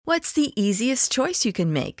What's the easiest choice you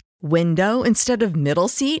can make? Window instead of middle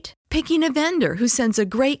seat? Picking a vendor who sends a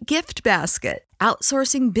great gift basket?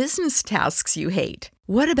 Outsourcing business tasks you hate?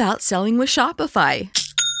 What about selling with Shopify?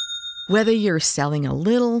 Whether you're selling a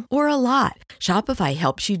little or a lot, Shopify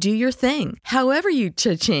helps you do your thing, however you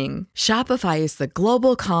cha-ching. Shopify is the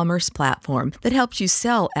global commerce platform that helps you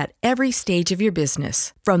sell at every stage of your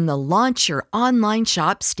business. From the launch your online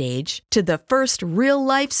shop stage to the first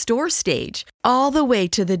real-life store stage, all the way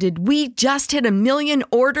to the did we just hit a million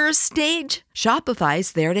orders stage.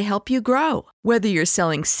 Shopify's there to help you grow. Whether you're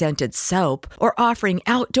selling scented soap or offering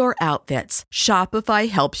outdoor outfits, Shopify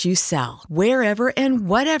helps you sell. Wherever and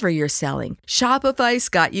whatever you're selling, Shopify's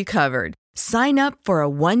got you covered. Sign up for a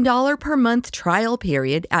 $1 per month trial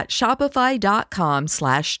period at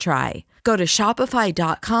shopify.com/try. Go to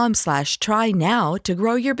shopify.com/try now to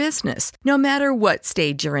grow your business, no matter what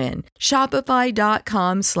stage you're in.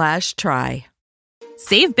 Shopify.com/try.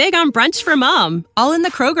 Save big on brunch for mom, all in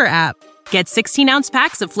the Kroger app. Get 16-ounce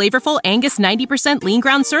packs of flavorful Angus 90% lean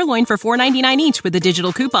ground sirloin for $4.99 each with a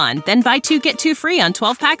digital coupon. Then buy 2, get 2 free on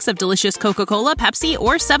 12 packs of delicious Coca-Cola, Pepsi,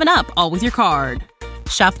 or 7-Up, all with your card.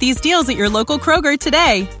 Shop these deals at your local Kroger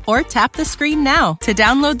today, or tap the screen now to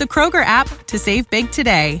download the Kroger app to save big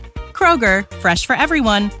today. Kroger, fresh for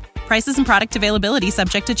everyone. Prices and product availability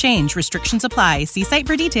subject to change. Restrictions apply. See site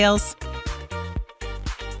for details.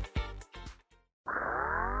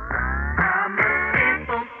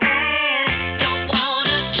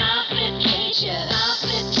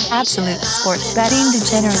 Absolute sports betting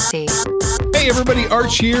degeneracy. Hey everybody,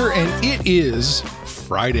 Arch here, and it is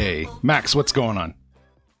Friday. Max, what's going on?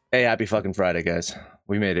 Hey, happy fucking Friday, guys.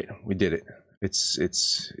 We made it. We did it. It's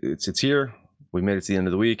here. We made it to the end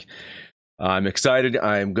of the week. I'm excited.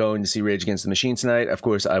 I'm going to see Rage Against the Machine tonight. Of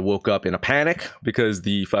course, I woke up in a panic because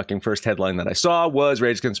the fucking first headline that I saw was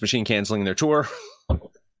Rage Against the Machine canceling their tour.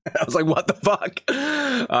 I was like, what the fuck?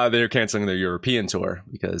 They're canceling their European tour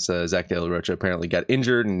because Zach De La Rocha apparently got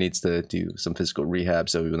injured and needs to do some physical rehab,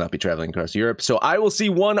 so he will not be traveling across Europe. So I will see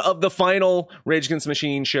one of the final Rage Against the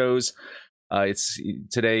Machine shows.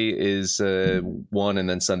 Today is one, and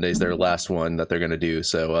then Sunday's their last one that they're going to do.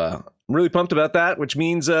 So I'm really pumped about that, which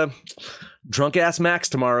means drunk ass Max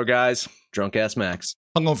tomorrow, guys. Drunk ass Max.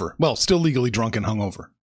 Hungover. Well, still legally drunk and hungover.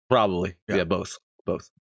 Probably. Yeah, both.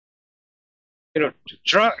 You know,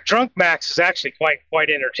 drunk Max is actually quite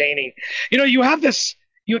entertaining. You know, you have this.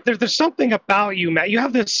 There's something about you, Matt. You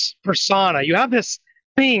have this persona. You have this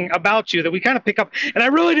thing about you that we kind of pick up. And I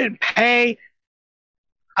really didn't pay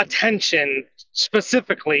attention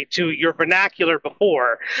specifically to your vernacular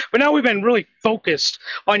before, but now we've been really focused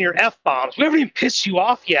on your F-bombs. We haven't even pissed you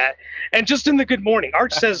off yet. And just in the good morning,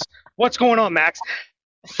 Arch says, "What's going on, Max?"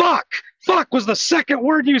 Fuck was the second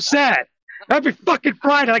word you said. Every fucking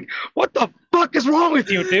Friday, like, what the fuck is wrong with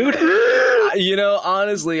you, dude? You know,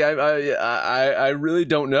 honestly, I really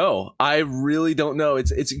don't know. I really don't know.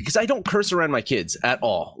 It's because I don't curse around my kids at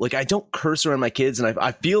all. Like, I don't curse around my kids, and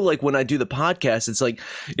I feel like when I do the podcast, it's like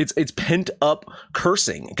it's pent up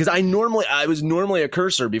cursing because I was normally a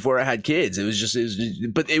cursor before I had kids.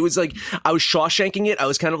 But it was like I was Shawshanking it. I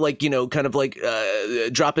was kind of like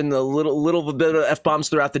dropping a little bit of F-bombs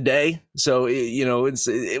throughout the day. So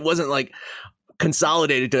it wasn't like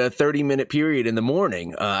consolidated to a 30-minute period in the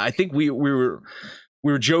morning. I think we were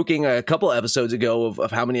joking a couple episodes ago of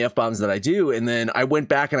how many F-bombs that I do. And then I went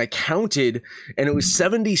back and I counted, and it was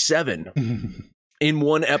 77 in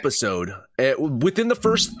one episode. Within the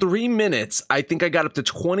first 3 minutes, I think I got up to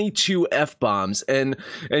 22 F-bombs. And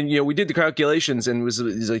we did the calculations, and it was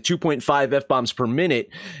like 2.5 F-bombs per minute.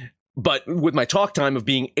 But with my talk time of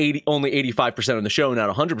being only 85% of the show, not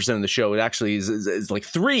 100% of the show, it actually is like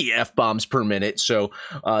 3 F-bombs per minute. So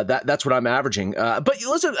that's what I'm averaging. But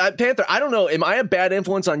listen, Panther, I don't know. Am I a bad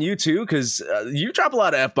influence on you too? Because you drop a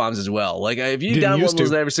lot of F-bombs as well. Like if you download those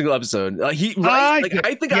in every single episode, I think I'm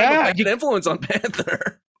a bad influence on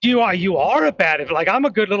Panther. You are a bad, like I'm a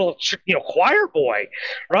good little choir boy,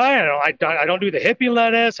 right? I don't do the hippie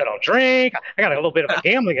lettuce. I don't drink. I got a little bit of a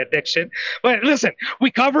gambling addiction. But listen, we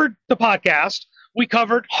covered the podcast. We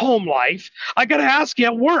covered home life. I got to ask you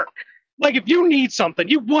at work, like if you need something,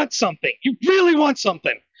 you want something, you really want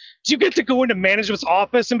something, do you get to go into management's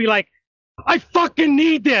office and be like, I fucking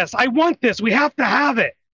need this. I want this. We have to have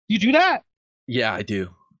it. Do you do that? Yeah, I do.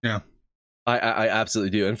 Yeah. I absolutely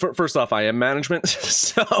do. And first off, I am management.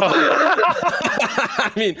 So,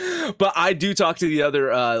 I mean, but I do talk to the other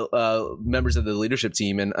members of the leadership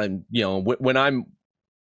team. And, when I'm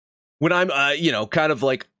when I'm, kind of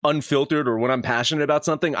like unfiltered, or when I'm passionate about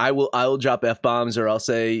something, I will drop F-bombs, or I'll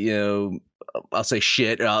say, I'll say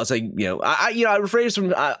shit. Or I'll say, I rephrase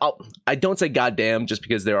from, I don't say goddamn, just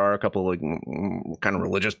because there are a couple like kind of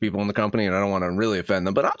religious people in the company, and I don't want to really offend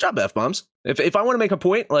them, but I'll drop F-bombs. If I want to make a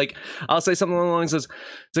point, like I'll say something along the lines of,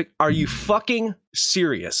 it's like, are you fucking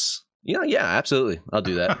serious? Yeah, absolutely. I'll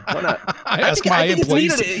do that. Why not? I ask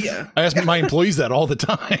my employees that all the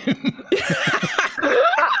time.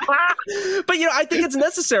 But I think it's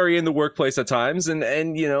necessary in the workplace at times, and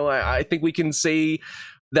I think we can say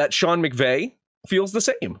that Sean McVay feels the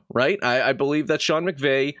same, right? I believe that Sean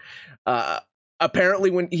McVay, apparently,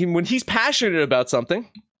 when he's passionate about something,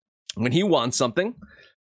 when he wants something,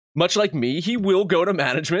 much like me, he will go to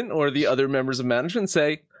management or the other members of management and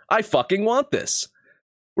say, "I fucking want this."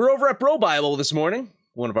 We're over at Bro Bible this morning,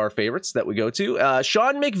 one of our favorites that we go to.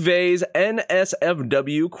 Sean McVay's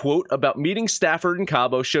NSFW quote about meeting Stafford in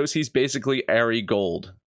Cabo shows he's basically Ari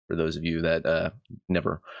Gold. For those of you that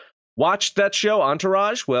never watched that show,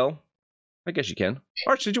 Entourage, well, I guess you can.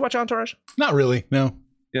 Arch, did you watch Entourage? Not really, no.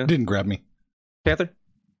 Yeah. It didn't grab me. Panther?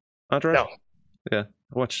 Entourage? No. Yeah,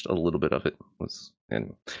 I watched a little bit of it.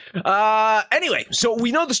 Anyway, so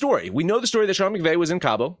we know the story. We know the story that Sean McVay was in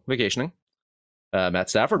Cabo vacationing. Matt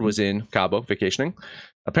Stafford was in Cabo vacationing.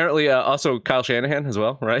 Apparently, also Kyle Shanahan as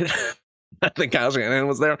well, right? I think Kyle Shanahan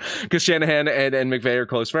was there because Shanahan and McVay are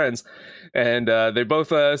close friends. And they both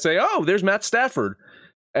say, "Oh, there's Matt Stafford."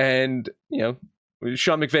 And,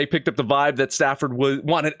 Sean McVay picked up the vibe that Stafford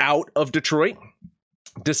wanted out of Detroit.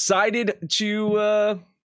 Decided to,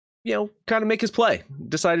 kind of make his play.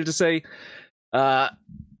 Decided to say, I'm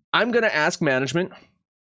going to ask management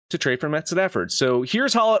to trade for Matt Stafford. So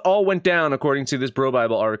here's how it all went down, according to this Bro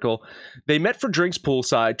Bible article. They met for drinks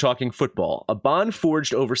poolside, talking football. A bond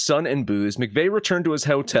forged over sun and booze. McVay returned to his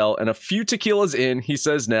hotel, and a few tequilas in, he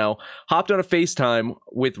says now, hopped on a FaceTime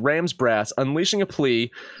with Rams brass, unleashing a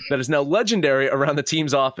plea that is now legendary around the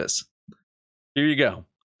team's office. Here you go.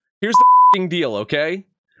 Here's the f***ing deal, okay?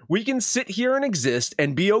 We can sit here and exist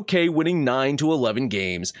and be okay winning 9 to 11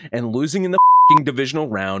 games and losing in the divisional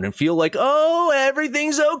round and feel like, oh,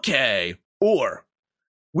 everything's okay. Or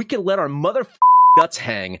we can let our mother guts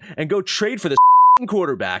hang and go trade for this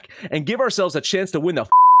quarterback and give ourselves a chance to win the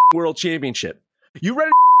world championship. You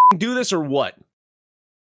ready to do this or what?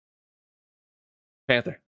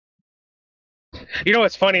 Panther.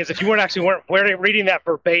 What's funny is if you weren't reading that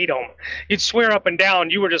verbatim, you'd swear up and down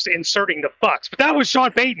you were just inserting the fucks. But that was Sean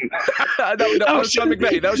Payton. that was Sean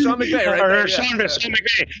McVay. That was Sean McVay, right? Or Sean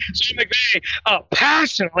McVay. Sean McVay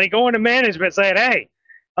passionately going to management saying, "Hey,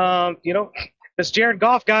 this Jared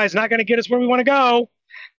Goff guy is not going to get us where we want to go,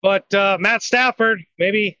 but Matt Stafford,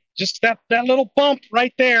 maybe just that little bump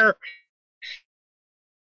right there.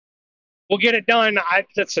 We'll get it done."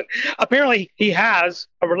 Apparently, he has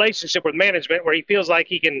a relationship with management where he feels like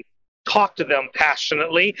he can talk to them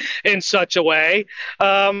passionately in such a way.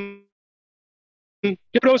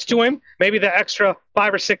 Kudos to him. Maybe the extra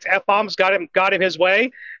 5 or 6 F-bombs got him his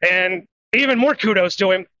way. And even more kudos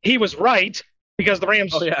to him. He was right because the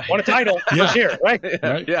Rams won a title this year, right?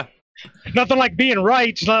 Yeah. Nothing like being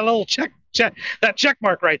right. Just a little check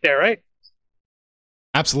mark right there, right?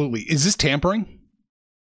 Absolutely. Is this tampering?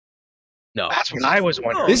 No, that's what I was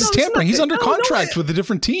wondering. This is tampering. He's under contract with a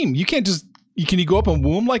different team. You can't just. Can you go up and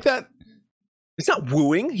woo him like that? It's not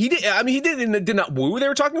wooing. He did. I mean, he did not woo. They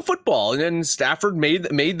were talking football, and then Stafford made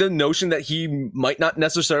the notion that he might not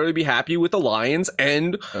necessarily be happy with the Lions,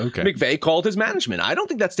 and McVay called his management. I don't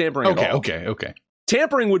think that's tampering at all. Okay.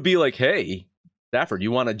 Tampering would be like, hey, Stafford,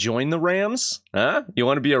 you want to join the Rams? Huh? You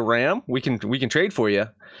want to be a Ram? We can trade for you.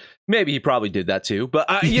 Maybe he probably did that too, but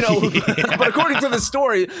but according to the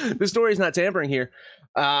story is not tampering here.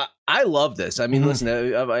 I love this. I mean, listen,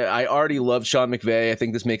 I already love Sean McVay. I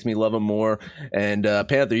think this makes me love him more. And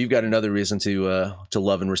Panther, you've got another reason to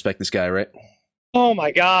love and respect this guy, right? Oh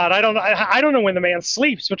my God, I don't know when the man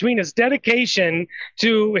sleeps between his dedication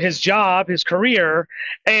to his job, his career,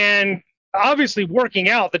 and obviously working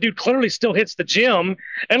out. The dude clearly still hits the gym,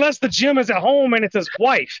 unless the gym is at home and it's his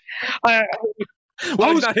wife.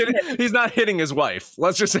 Well, he's not hitting his wife.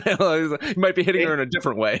 Let's just say he might be hitting her in a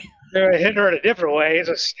different way. Hitting her in a different way. He's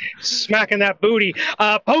just smacking that booty.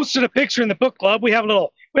 Posted a picture in the book club. We have a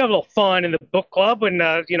little fun in the book club, and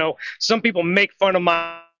some people make fun of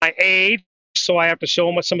my age, so I have to show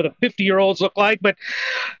them what some of the 50-year-olds look like. But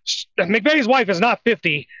McVay's wife is not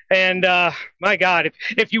 50, and my God,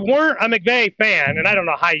 if you weren't a McVay fan, and I don't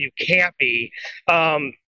know how you can't be.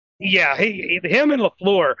 Yeah, him and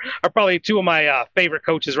LaFleur are probably two of my favorite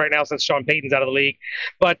coaches right now since Sean Payton's out of the league.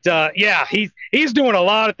 But yeah, he's doing a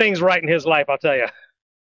lot of things right in his life, I'll tell you.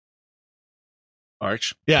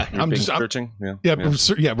 Arch. Yeah, You're I'm big just searching.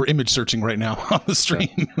 we're image searching right now on the stream.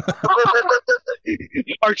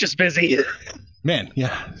 Arch is busy. Man,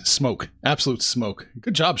 yeah, smoke, absolute smoke.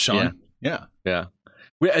 Good job, Sean. Yeah.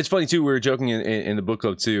 It's funny too. We were joking in the book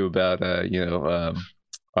club too about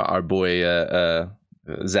our boy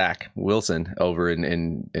Zach Wilson over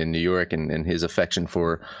in New York and his affection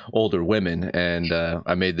for older women, and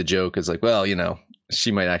I made the joke as like, well, she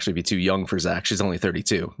might actually be too young for Zach. She's only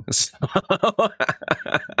 32. So,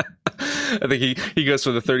 I think he goes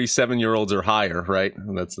for the 37-year-olds or higher, right?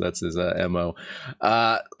 That's his MO.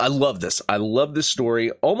 I love this. I love this story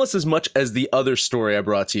almost as much as the other story I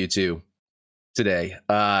brought to you too today.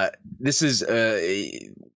 This is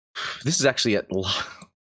actually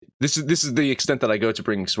this is the extent that I go to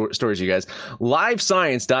bring stories to you guys.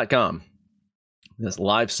 Livescience.com. This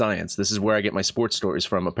Live Science. This is where I get my sports stories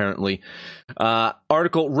from, apparently.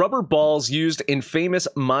 Article, rubber balls used in famous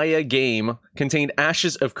Maya game contained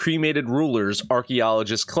ashes of cremated rulers,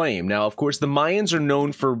 archaeologists claim. Now, of course, the Mayans are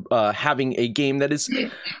known for having a game that is,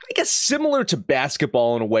 I guess, similar to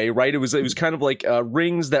basketball in a way, right? It was kind of like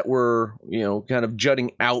rings that were, kind of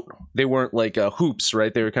jutting out. They weren't like hoops,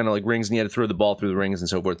 right? They were kind of like rings and you had to throw the ball through the rings and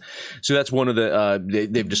so forth. So that's one of the,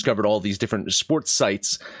 they've discovered all these different sports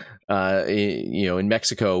sites in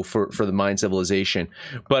Mexico for the Mayan civilization.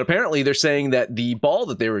 But apparently they're saying that the ball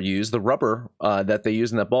that they were used, the rubber that they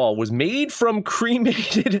used in that ball, was made from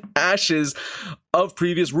cremated ashes of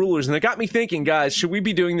previous rulers. And it got me thinking, guys, should we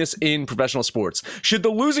be doing this in professional sports? Should the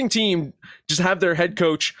losing team just have their head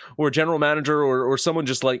coach or general manager or someone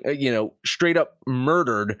just like, straight up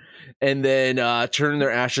murdered and then turn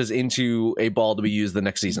their ashes into a ball to be used the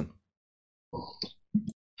next season?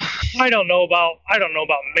 I don't know about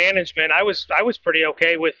management. I was pretty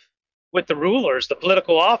okay with the rulers, the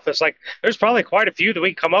political office. Like, there's probably quite a few that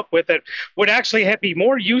we can come up with that would actually be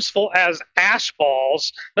more useful as ash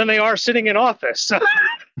balls than they are sitting in office.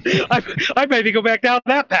 I maybe go back down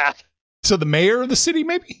that path. So the mayor of the city,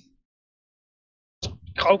 maybe?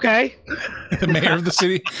 Okay. The mayor of the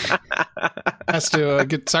city has to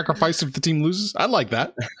get sacrificed if the team loses. I like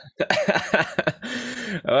that.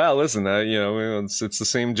 Well, listen, it's the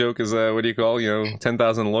same joke as what do you call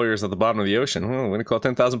 10,000 lawyers at the bottom of the ocean? Well, what do you call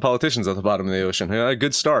 10,000 politicians at the bottom of the ocean?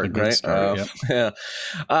 Good start, right? Start, yeah.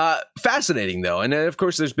 Fascinating though, and of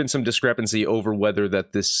course, there's been some discrepancy over whether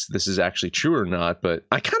that this is actually true or not. But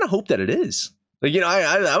I kind of hope that it is. Like,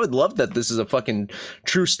 I would love that this is a fucking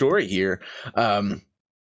true story here.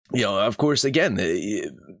 Of course, again,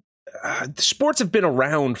 sports have been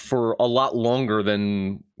around for a lot longer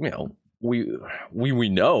than we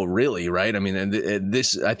know, really, right? I mean, and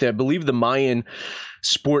this, I believe the Mayan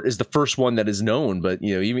sport is the first one that is known, but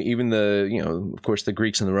even the of course, the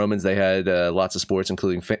Greeks and the Romans, they had lots of sports,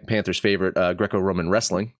 including Panther's favorite, Greco-Roman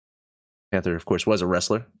wrestling. Panther, of course, was a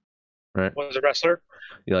wrestler, right? Was a wrestler.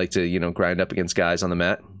 You like to grind up against guys on the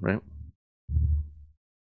mat, right?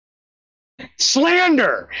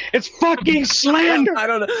 Slander. It's fucking slander. I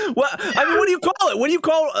don't know. Well, I mean, what do you call it? What do you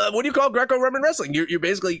call Greco-Roman wrestling? You're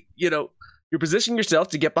basically, you're positioning yourself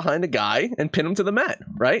to get behind a guy and pin him to the mat,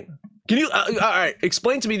 right? Can you, all right,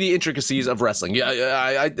 explain to me the intricacies of wrestling.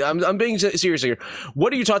 Yeah, I'm being serious here.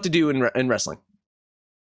 What are you taught to do in wrestling?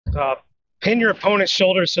 Pin your opponent's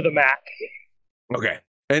shoulders to the mat. Okay.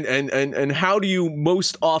 And how do you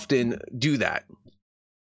most often do that?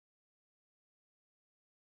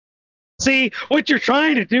 See, what you're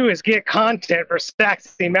trying to do is get content for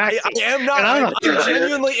Saxy Maxi. I am not. I'm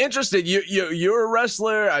genuinely interested. You're a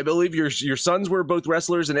wrestler. I believe your sons were both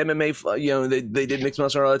wrestlers in MMA. They did mixed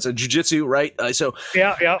martial arts and jiu-jitsu, right? So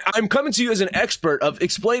yeah. I'm coming to you as an expert of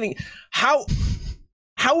explaining how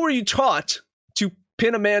were you taught to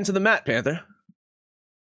pin a man to the mat, Panther?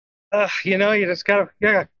 You just gotta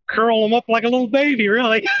curl them up like a little baby,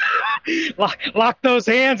 really. lock those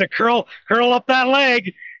hands and curl up that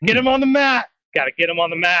leg. Get him on the mat. Got to get him on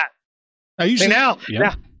the mat. Now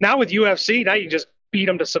with UFC, now you just beat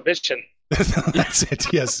him to submission. That's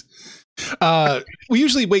it. Yes. We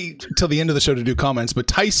usually wait till the end of the show to do comments, but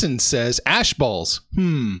Tyson says ash balls.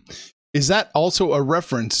 Is that also a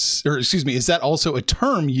reference, or excuse me, is that also a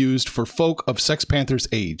term used for folk of Sex Panthers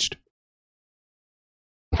aged?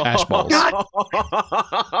 Ash balls.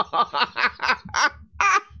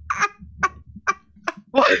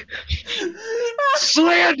 What?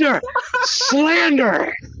 Slander! Who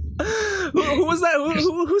was that?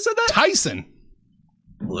 Who said that? Tyson.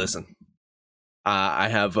 Listen, I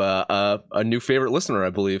have a new favorite listener, I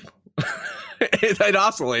believe. It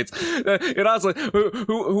oscillates. It oscillates.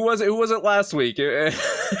 Who was it? Who was it last week? It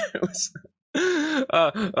was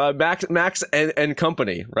Max and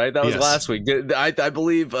company, right? That was Yes. last week. I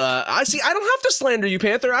believe. I see. I don't have to slander you,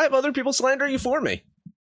 Panther. I have other people slander you for me.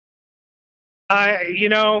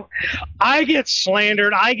 I get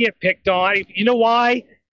slandered. I get picked on. You know why?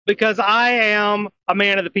 Because I am a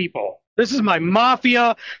man of the people. This is my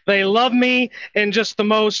mafia. They love me in just the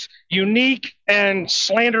most unique and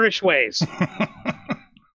slanderish ways.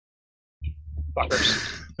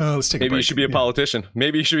 Fuckers. Let's take a Maybe break. you should be a politician.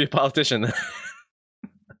 Maybe you should be a politician.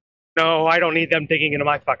 No, I don't need them digging into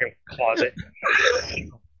my fucking closet.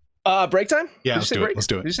 Break time? Yeah, Did you let's say do it. break? Let's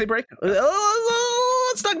do it. Did you say break?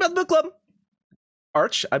 Let's talk about the book club.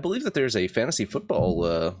 Arch, I believe that there's a fantasy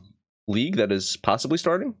football league that is possibly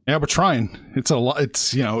starting. Yeah, we're trying. It's a lot.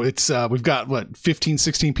 It's, we've got 15,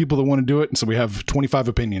 16 people that want to do it. And so we have 25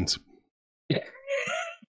 opinions.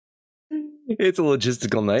 It's a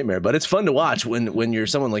logistical nightmare, but it's fun to watch when you're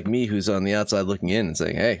someone like me who's on the outside looking in and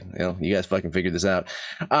saying, hey, you guys fucking figured this out.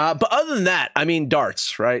 But other than that, I mean,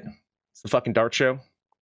 darts, right? It's the fucking dart show.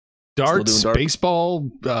 Darts, baseball,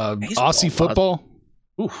 Aussie football.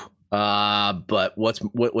 Oof. But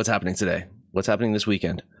what's happening today? What's happening this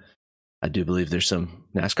weekend? I do believe there's some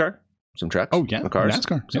NASCAR, some trucks. Oh, yeah. Some cars,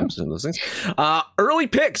 NASCAR. some of those things. Early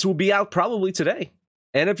picks will be out probably today.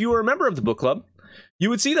 And if you were a member of the book club, you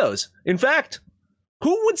would see those. In fact,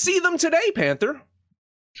 who would see them today, Panther?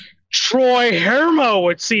 Troy Hermo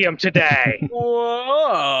would see him today.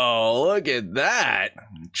 Whoa, look at that.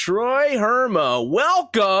 Troy Hermo.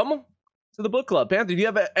 Welcome to the book club. Panther, do you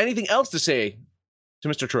have anything else to say to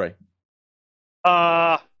Mr. Troy?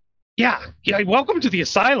 Yeah. Welcome to the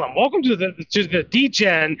asylum. Welcome to the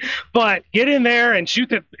D-Gen. But get in there and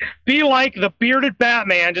be like the bearded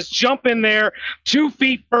Batman. Just jump in there 2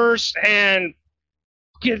 feet first and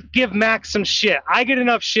give Max some shit. I get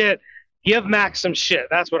enough shit. Give Max some shit.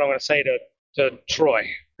 That's what I'm going to say to Troy.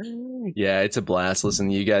 Yeah, it's a blast. Listen,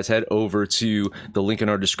 you guys head over to the link in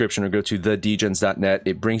our description or go to thedgens.net.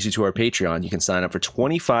 It brings you to our Patreon. You can sign up for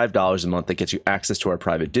 $25 a month. That gets you access to our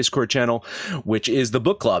private Discord channel, which is the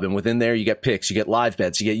book club. And within there, you get picks, you get live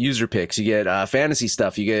bets, you get user picks, you get fantasy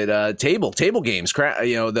stuff, you get table games,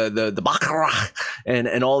 the baccarat,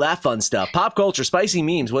 and all that fun stuff. Pop culture, spicy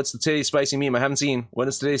memes. What's today's spicy meme? I haven't seen. What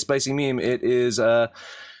is today's spicy meme? It is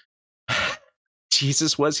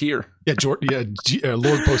Jesus was here. Yeah,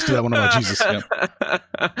 Lord posted that one about Jesus.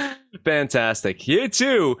 Yeah. Fantastic. You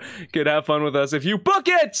too could have fun with us if you book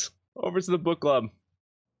it over to the book club.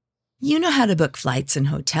 You know how to book flights and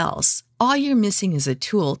hotels. All you're missing is a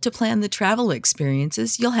tool to plan the travel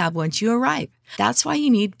experiences you'll have once you arrive. That's why you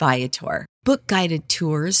need Viator. Book guided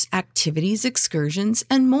tours, activities, excursions,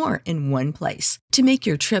 and more in one place to make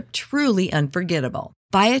your trip truly unforgettable.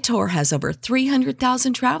 Viator has over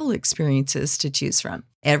 300,000 travel experiences to choose from.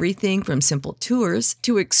 Everything from simple tours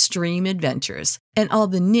to extreme adventures and all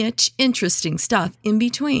the niche, interesting stuff in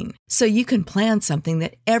between. So you can plan something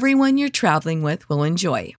that everyone you're traveling with will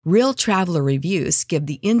enjoy. Real traveler reviews give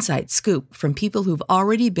the inside scoop from people who've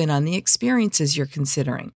already been on the experiences you're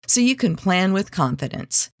considering. So you can plan with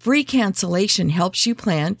confidence. Free cancellation helps you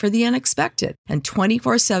plan for the unexpected. And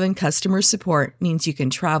 24/7 customer support means you can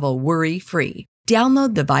travel worry-free.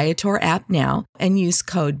 Download the Viator app now and use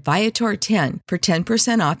code Viator10 for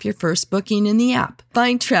 10% off your first booking in the app.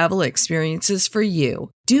 Find travel experiences for you.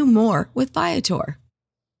 Do more with Viator.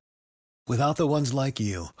 Without the ones like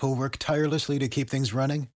you, who work tirelessly to keep things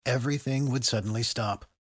running, everything would suddenly stop.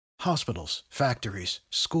 Hospitals, factories,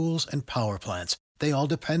 schools, and power plants, they all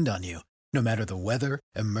depend on you. No matter the weather,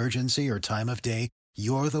 emergency, or time of day,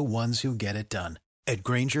 you're the ones who get it done. At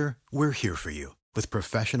Grainger, we're here for you with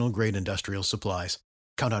professional-grade industrial supplies.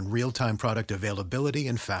 Count on real-time product availability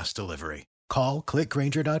and fast delivery. Call, click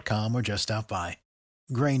Grainger.com, or just stop by.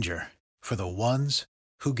 Grainger, for the ones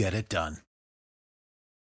who get it done.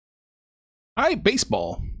 All right,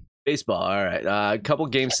 baseball. All right. A couple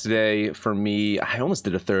games today for me. I almost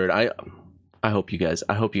did a third. I hope you guys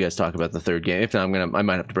talk about the third game. If not, I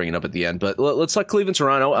might have to bring it up at the end. But let's talk Cleveland,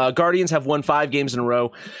 Toronto. Guardians have won 5 games in a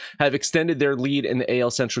row, have extended their lead in the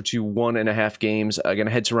AL Central to 1.5 games. Going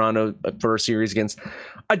to head Toronto for a series against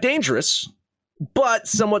a dangerous but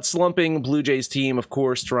somewhat slumping Blue Jays team. Of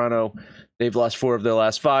course, Toronto, they've lost 4 of their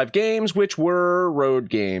last 5 games, which were road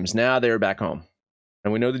games. Now they're back home,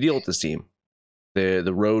 and we know the deal with this team.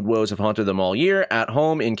 The road woes have haunted them all year. At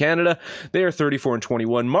home in Canada, they are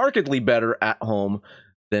 34-21, markedly better at home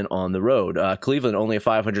than on the road. Cleveland, only a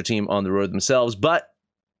 500 team on the road themselves, but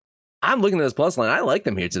I'm looking at this plus line. I like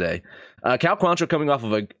them here today. Cal Quantrill coming off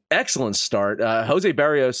of an excellent start. Jose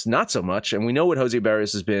Barrios, not so much, and we know what Jose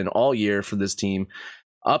Barrios has been all year for this team.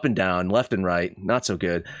 Up and down, left and right, not so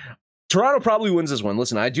good. Toronto probably wins this one.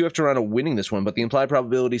 Listen, I do have Toronto winning this one, but the implied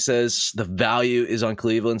probability says the value is on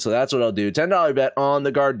Cleveland, so that's what I'll do. $10 bet on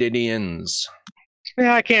the Gardinians.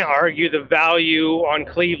 Yeah, I can't argue the value on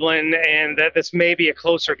Cleveland and that this may be a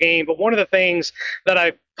closer game, but one of the things that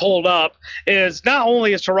I pulled up is not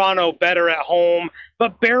only is Toronto better at home,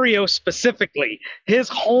 but Barrios specifically, his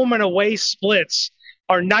home and away splits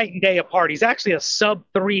are night and day apart. He's actually a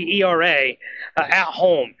sub-3 ERA at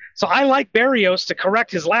home. So I like Barrios to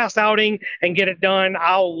correct his last outing and get it done.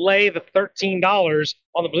 I'll lay the $13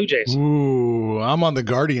 on the Blue Jays. Ooh, I'm on the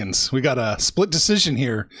Guardians. We got a split decision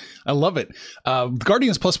here. I love it.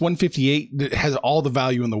 Guardians plus 158 has all the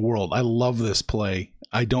value in the world. I love this play.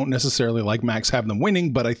 I don't necessarily like Max having them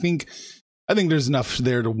winning, but I think there's enough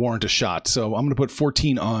there to warrant a shot. So I'm going to put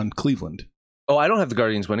 14 on Cleveland. Oh, I don't have the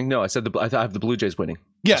Guardians winning. No, I said I have the Blue Jays winning.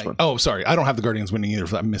 Yeah. Oh, sorry. I don't have the Guardians winning either.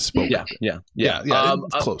 I misspoke. Yeah.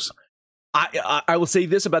 It's close. I will say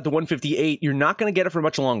this about the 158. You're not going to get it for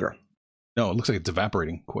much longer. No, it looks like it's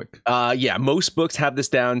evaporating quick. Yeah, most books have this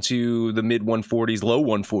down to the mid 140s, low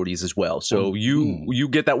 140s as well. So you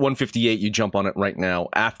get that 158, you jump on it right now.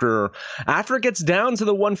 After it gets down to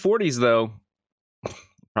the 140s, though,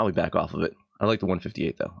 probably back off of it. I like the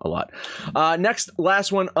 158 though a lot. Next,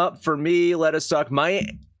 last one up for me. Let us talk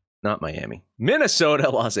not Miami,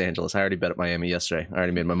 Minnesota, Los Angeles. I already bet at Miami yesterday. I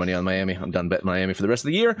already made my money on Miami. I'm done betting Miami for the rest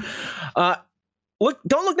of the year. Don't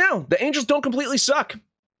look now. The Angels don't completely suck.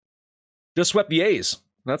 Just swept the A's.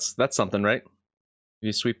 That's something, right?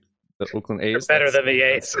 You sweep the Oakland A's. They're better than the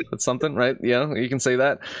A's. That's something, right? Yeah, you can say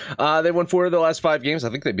that. They won 4 of the last 5 games. I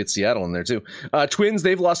think they beat Seattle in there too. Twins,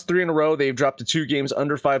 they've lost 3 in a row. They've dropped to 2 games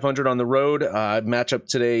under 500 on the road. Matchup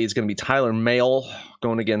today is going to be Tyler Mahle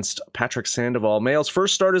going against Patrick Sandoval. Mahle's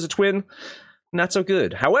first start as a Twin, not so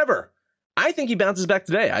good. However, I think he bounces back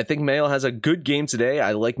today. I think Mahle has a good game today.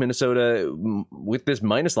 I like Minnesota with this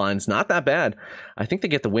minus line. It's not that bad. I think they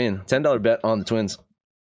get the win. $10 bet on the Twins.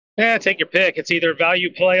 Yeah, take your pick. It's either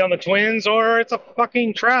value play on the Twins or it's a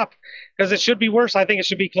fucking trap because it should be worse. I think it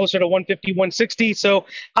should be closer to 150, 160. So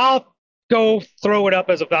I'll go throw it up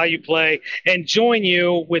as a value play and join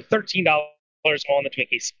you with $13 on the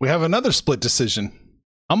Twinkies. We have another split decision.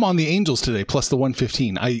 I'm on the Angels today, plus the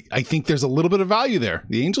 115. I think there's a little bit of value there.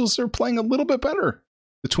 The Angels are playing a little bit better.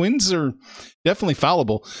 The Twins are definitely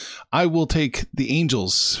fallible. I will take the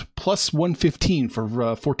Angels plus 115 for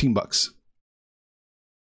 $14.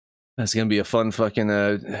 That's gonna be a fun fucking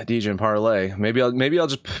DJ and parlay. Maybe I'll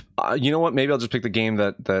just you know what? Maybe I'll just pick the game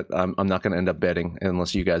that I'm not gonna end up betting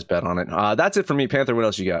unless you guys bet on it. That's it for me. Panther, what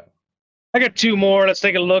else you got? I got 2 more. Let's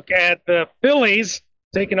take a look at the Phillies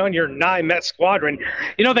taking on your Met squadron.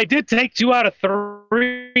 You know, they did take 2 out of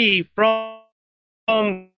 3 from,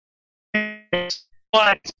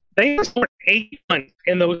 but they scored 8 runs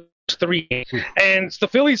in those 3 games. And the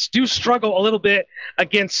Phillies do struggle a little bit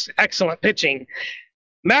against excellent pitching.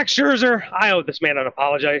 Max Scherzer, I owe this man an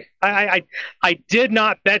apology. I did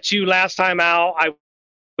not bet you last time out. I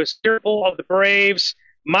was fearful of the Braves.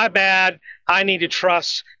 My bad. I need to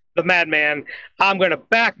trust the madman. I'm going to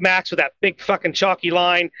back Max with that big fucking chalky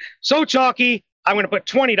line. So chalky, I'm going to put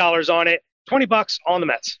 $20 on it. $20 on the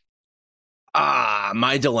Mets.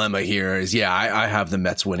 My dilemma here is, I have the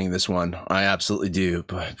Mets winning this one. I absolutely do.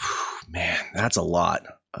 But, man, that's a lot.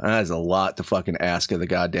 That is a lot to fucking ask of the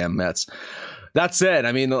goddamn Mets. That said,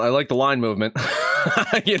 I mean, I like the line movement.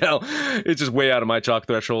 It's just way out of my chalk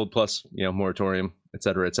threshold, plus, moratorium, et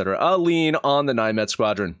cetera, et cetera. I'll lean on the Met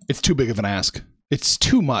squadron. It's too big of an ask. It's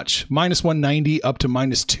too much. Minus 190 up to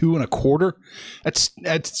minus 2.25.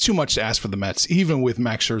 That's too much to ask for the Mets, even with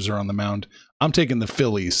Max Scherzer on the mound. I'm taking the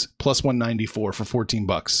Phillies plus 194 for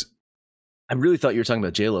 $14. I really thought you were talking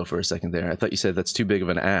about J-Lo for a second there. I thought you said that's too big of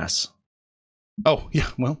an ass. Oh, yeah.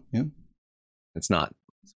 Well, yeah. It's not.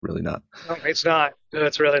 It's really not. No, it's not.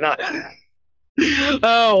 It's really not.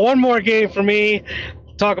 One more game for me.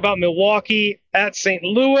 Talk about Milwaukee at St.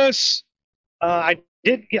 Louis. I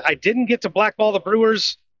didn't get to blackball the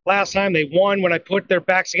Brewers last time. They won when I put their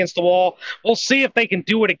backs against the wall. We'll see if they can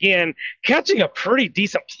do it again. Catching a pretty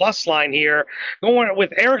decent plus line here. Going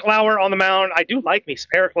with Eric Lauer on the mound. I do like me some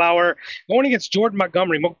Eric Lauer. Going against Jordan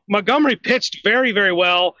Montgomery. Montgomery pitched very, very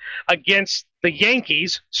well against the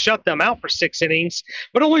Yankees. Shut them out for 6 innings,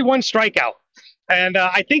 but only 1 strikeout. And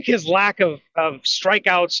I think his lack of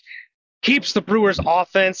strikeouts keeps the Brewers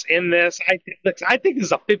offense in this. I think this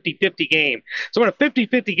is a 50-50 game. So in a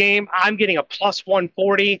 50-50 game, I'm getting a plus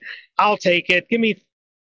 140. I'll take it. Give me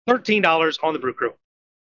 $13 on the Brew Crew.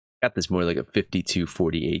 Got this more like a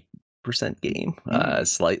 52-48 game,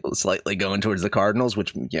 slightly going towards the Cardinals,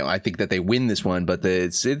 which, I think that they win this one, but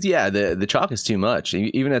the chalk is too much.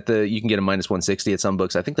 Even you can get a minus 160 at some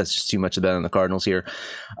books. I think that's just too much to bet on the Cardinals here.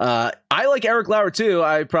 I like Eric Lauer too.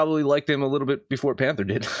 I probably liked him a little bit before Panther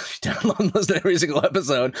did. Download those every single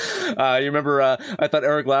episode. You remember? I thought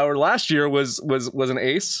Eric Lauer last year was an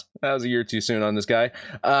ace. That was a year too soon on this guy.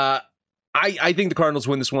 I think the Cardinals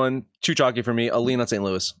win this one. Too chalky for me. I'll lean on St.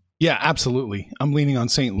 Louis. Yeah, absolutely. I'm leaning on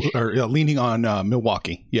leaning on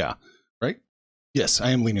Milwaukee. Yeah, right. Yes,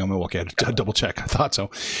 I am leaning on Milwaukee. I had to double check. I thought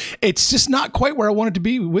so. It's just not quite where I wanted to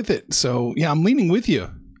be with it. So yeah, I'm leaning with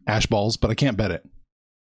you, Ash Balls, but I can't bet it.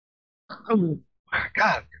 Oh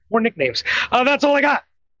God, more nicknames. That's all I got.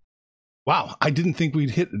 Wow, I didn't think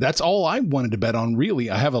we'd hit. That's all I wanted to bet on.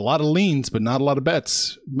 Really, I have a lot of leans, but not a lot of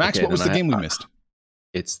bets. Max, Okay, what was the game we missed?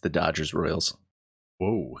 It's the Dodgers Royals.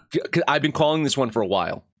 Whoa. I've been calling this one for a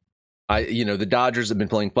while. The Dodgers have been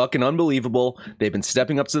playing fucking unbelievable. They've been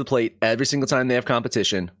stepping up to the plate every single time they have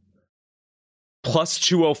competition. Plus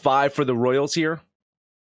 205 for the Royals here.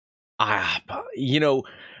 I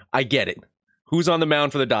get it. Who's on the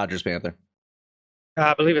mound for the Dodgers, Panther?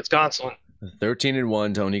 I believe it's Gonsolin.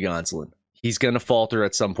 13-1, Tony Gonsolin. He's going to falter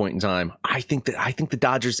at some point in time. I think the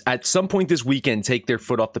Dodgers at some point this weekend take their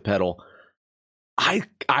foot off the pedal. I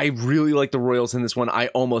really like the Royals in this one. I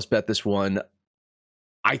almost bet this one.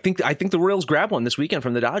 I think the Royals grab one this weekend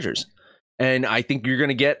from the Dodgers. And I think you're going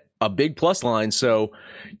to get a big plus line. So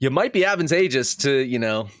you might be advantageous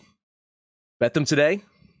to, bet them today. If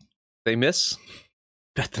they miss,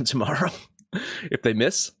 bet them tomorrow. If they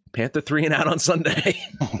miss, Panther 3 and out on Sunday.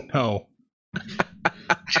 Oh,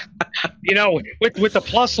 no. With the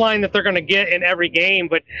plus line that they're going to get in every game.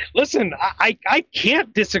 But listen, I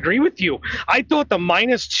can't disagree with you. I thought the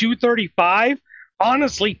minus 235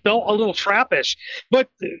 honestly felt a little trappish. But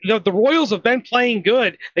the Royals have been playing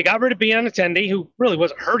good. They got rid of Benintendi, who really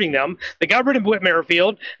wasn't hurting them. They got rid of Whit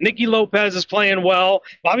Merrifield. Nicky Lopez is playing well.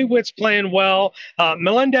 Bobby Witt's playing well.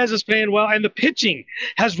 Melendez is playing well. And the pitching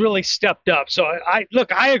has really stepped up. So,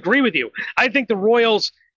 I agree with you. I think the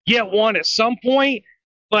Royals get one at some point.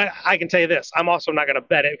 But I can tell you this, I'm also not going to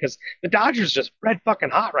bet it because the Dodgers just red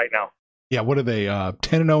fucking hot right now. Yeah, what are they?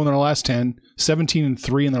 10-0 in their last 10,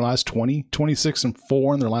 17-3 in their last 20,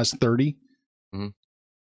 26-4 in their last 30. Mm-hmm.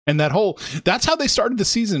 And that's how they started the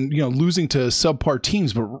season, losing to subpar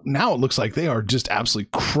teams. But now it looks like they are just absolutely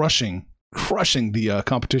crushing the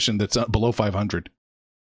competition that's below 500.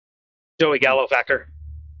 Joey Gallo factor.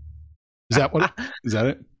 Is that what? Is that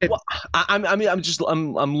it? Well,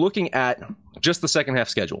 I'm looking at just the second half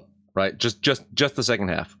schedule, right? Just the second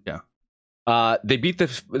half. Yeah. They beat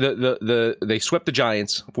they swept the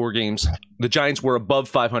Giants 4 games. The Giants were above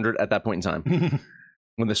 500 at that point in time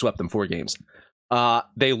when they swept them 4 games.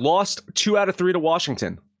 They lost 2 out of 3 to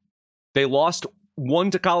Washington. They lost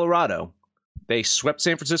 1 to Colorado. They swept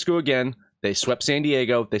San Francisco again. They swept San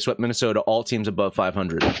Diego. They swept Minnesota. All teams above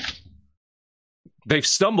 500. They've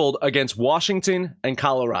stumbled against Washington and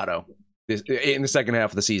Colorado in the second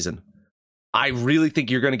half of the season. I really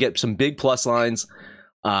think you're going to get some big plus lines.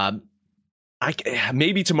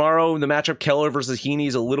 Maybe tomorrow the matchup Keller versus Heaney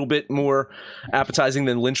is a little bit more appetizing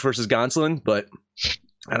than Lynch versus Gonsolin, but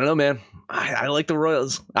I don't know, man. I like the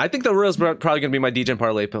Royals. I think the Royals are probably going to be my DJ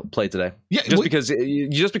parlay play today. Yeah, because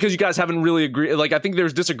you guys haven't really agreed. Like, I think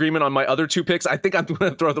there's disagreement on my other 2 picks. I think I'm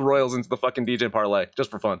going to throw the Royals into the fucking DJ parlay just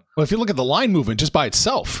for fun. Well, if you look at the line movement just by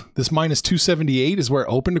itself, this minus 278 is where it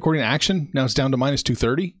opened according to Action. Now it's down to minus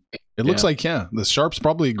 230. It looks like, the Sharps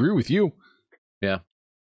probably agree with you. Yeah.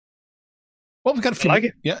 Well, we've got a few. Like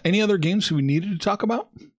it. Yeah. Any other games we needed to talk about?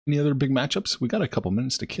 Any other big matchups? We got a couple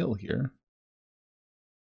minutes to kill here.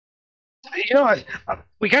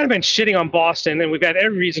 We kind of been shitting on Boston, and we've got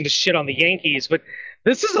every reason to shit on the Yankees, but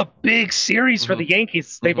this is a big series for the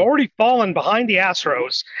Yankees. They've already fallen behind the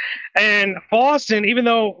Astros. And Boston, even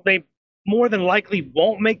though they more than likely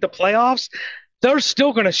won't make the playoffs, they're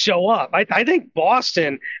still going to show up. I think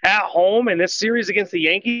Boston at home in this series against the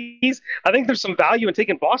Yankees, I think there's some value in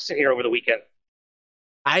taking Boston here over the weekend.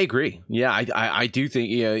 I agree. Yeah, I do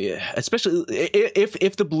think, especially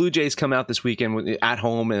if the Blue Jays come out this weekend at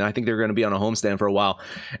home, and I think they're going to be on a homestand for a while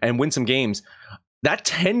and win some games, that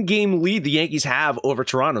 10-game lead the Yankees have over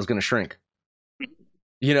Toronto is going to shrink.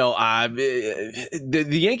 The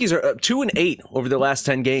Yankees are 2-8 over their last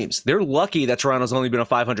 10 games. They're lucky that Toronto's only been a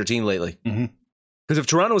 500 team lately. Because if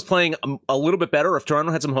Toronto was playing a little bit better, if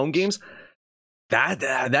Toronto had some home games,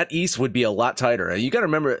 that East would be a lot tighter. You got to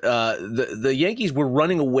remember, the Yankees were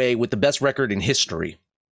running away with the best record in history.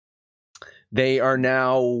 They are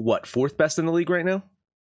now, 4th best in the league right now?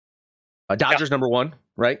 Dodgers number 1,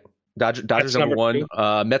 right? Dodgers number 1,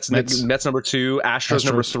 Mets number 2, Astros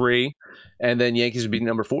number 3, and then Yankees would be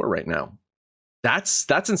number 4 right now. That's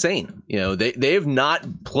insane. You know, they have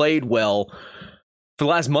not played well for the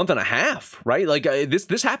last month and a half, right? Like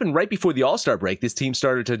this happened right before the All-Star break. This team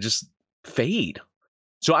started to just fade.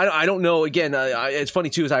 So I don't know. Again, it's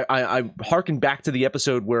funny too. Is I harken back to the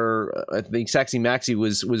episode where I think Saxy Maxey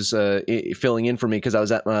was filling in for me because I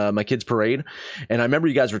was at my kids' parade, and I remember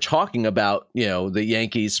you guys were talking about, you know, the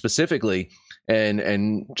Yankees specifically,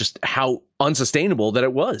 and just how unsustainable that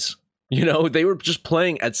it was. You know, they were just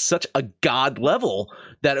playing at such a god level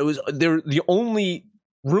that they're the only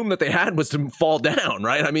room that they had was to fall down,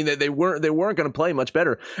 right? I mean, they weren't going to play much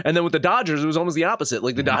better. And then with the Dodgers, it was almost the opposite.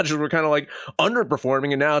 Like the Dodgers were kind of like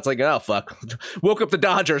underperforming, and now it's like, oh fuck, woke up the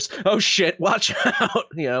Dodgers. Oh shit, watch out.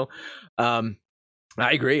 You know,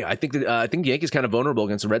 I agree. I think the Yankees kind of vulnerable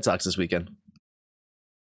against the Red Sox this weekend.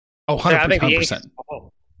 Oh, 100%.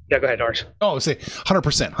 Yeah, go ahead, Arch. Oh, say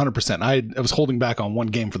 100%. I was holding back on one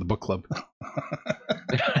game for the book club.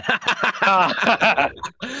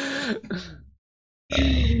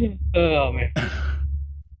 Oh man!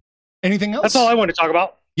 Anything else? That's all I wanted to talk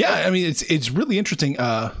about. Yeah, I mean it's really interesting.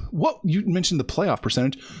 What you mentioned the playoff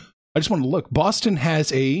percentage. I just wanted to look. Boston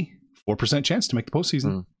has a 4% chance to make the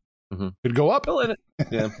postseason. Mm-hmm. Could go up.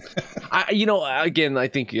 Yeah. I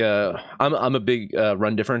think I'm a big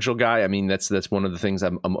run differential guy. I mean, that's one of the things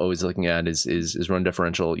I'm always looking at is run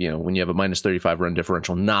differential. You know, when you have a -35 run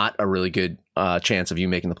differential, not a really good chance of you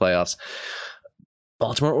making the playoffs.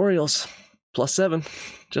 Baltimore Orioles. +7,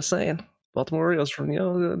 just saying. Baltimore Orioles from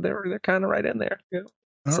they're kind of right in there. Yeah.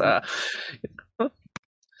 All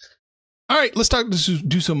right, let's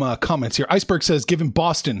do some comments here. Iceberg says, "Give him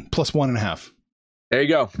Boston +1.5." There you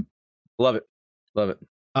go. Love it. We're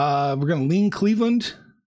gonna lean Cleveland.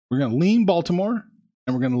 We're gonna lean Baltimore,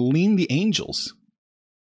 and we're gonna lean the Angels.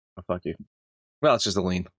 Oh, fuck you. Well, it's just a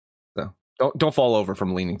lean. So don't fall over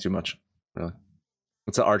from leaning too much. Really,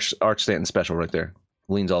 it's an Arch Stanton special right there.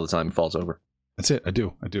 Leans all the time, falls over. That's it. I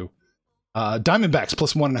do. Diamondbacks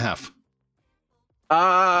 +1.5.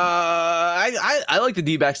 I like the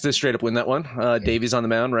D-backs to straight up win that one. Davies on the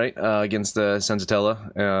mound, right? Against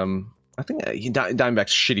Senzatella. I think Diamondbacks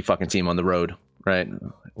shitty fucking team on the road, right?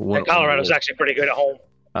 Colorado's actually pretty good at home.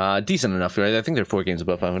 Decent enough, right? I think they're 4 games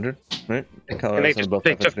above 500, right? And they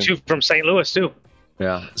took 2 from St. Louis too.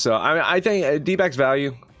 Yeah. So I think D-backs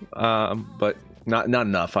value, but not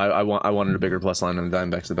enough. I wanted a bigger plus line on the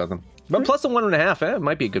Diamondbacks about them. But plus the 1.5, it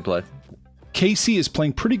might be a good play. KC is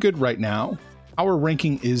playing pretty good right now. Our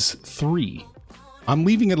ranking is 3. I'm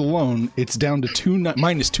leaving it alone. It's down to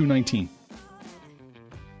 -219.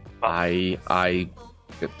 I'm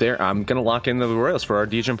gonna lock in the Royals for our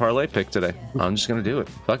DJ parlay pick today. I'm just gonna do it.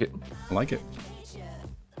 Fuck it. I like it.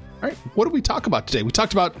 All right. What did we talk about today? We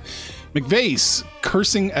talked about McVay's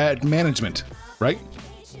cursing at management, right?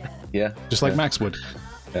 Yeah. Just like Max would.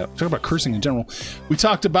 Yeah. Talk about cursing in general. We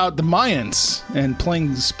talked about the Mayans and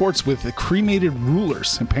playing sports with cremated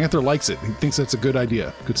rulers, and Panther likes it. He thinks that's a good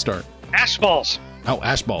idea. Good start. Ash balls. Oh,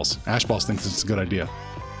 ash balls. Ash balls thinks it's a good idea.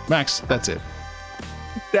 Max, that's it.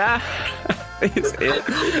 That is it.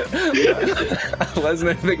 Let's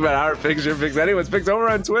not think about our picks, your picks, anyone's picks over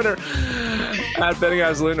on Twitter at Betting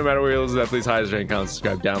Absolute. No matter where you listen to that, please hide, drink, comment,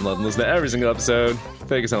 subscribe, download, and listen to every single episode.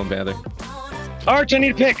 Take us home, Panther. Arch, I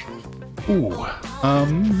need a pick. Ooh.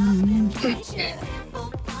 I'm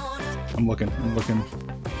looking. I'm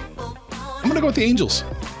going to go with the Angels.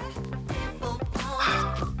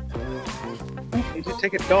 You did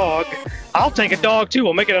take a dog. I'll take a dog, too.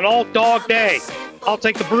 We'll make it an all-dog day. I'll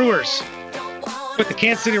take the Brewers. Put the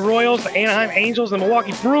Kansas City Royals, the Anaheim Angels, and the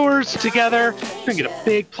Milwaukee Brewers together. You're going to get a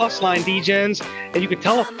big plus line, D-Gens. And you can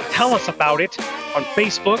tell us about it on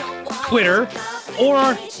Facebook, Twitter,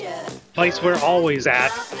 or place we're always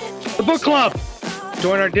at, the Book Club.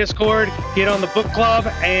 Join our Discord, get on the Book Club,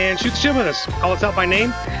 and shoot the shit with us. Call us out by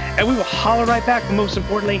name, and we will holler right back. But most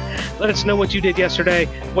importantly, let us know what you did yesterday,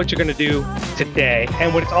 what you're going to do today.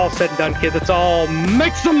 And when it's all said and done, kids, it's all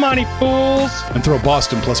make some money, fools. And throw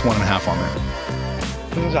Boston +1.5 on there.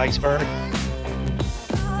 Who's Iceberg?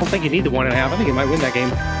 I don't think you need the 1.5. I think you might win that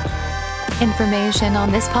game. Information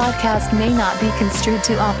on this podcast may not be construed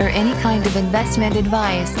to offer any kind of investment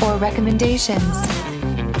advice or recommendations.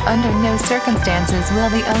 Under no circumstances will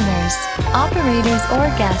the owners, operators, or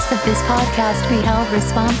guests of this podcast be held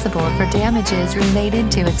responsible for damages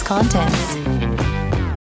related to its contents.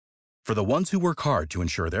 For the ones who work hard to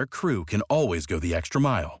ensure their crew can always go the extra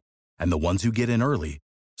mile, and the ones who get in early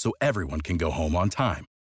so everyone can go home on time,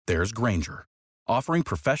 there's Grainger, offering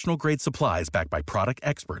professional-grade supplies backed by product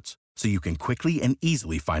experts so you can quickly and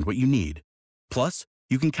easily find what you need. Plus,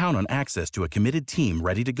 you can count on access to a committed team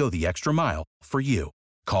ready to go the extra mile for you.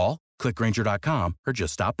 Call, click Grainger.com, or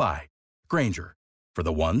just stop by. Grainger, for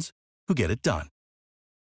the ones who get it done.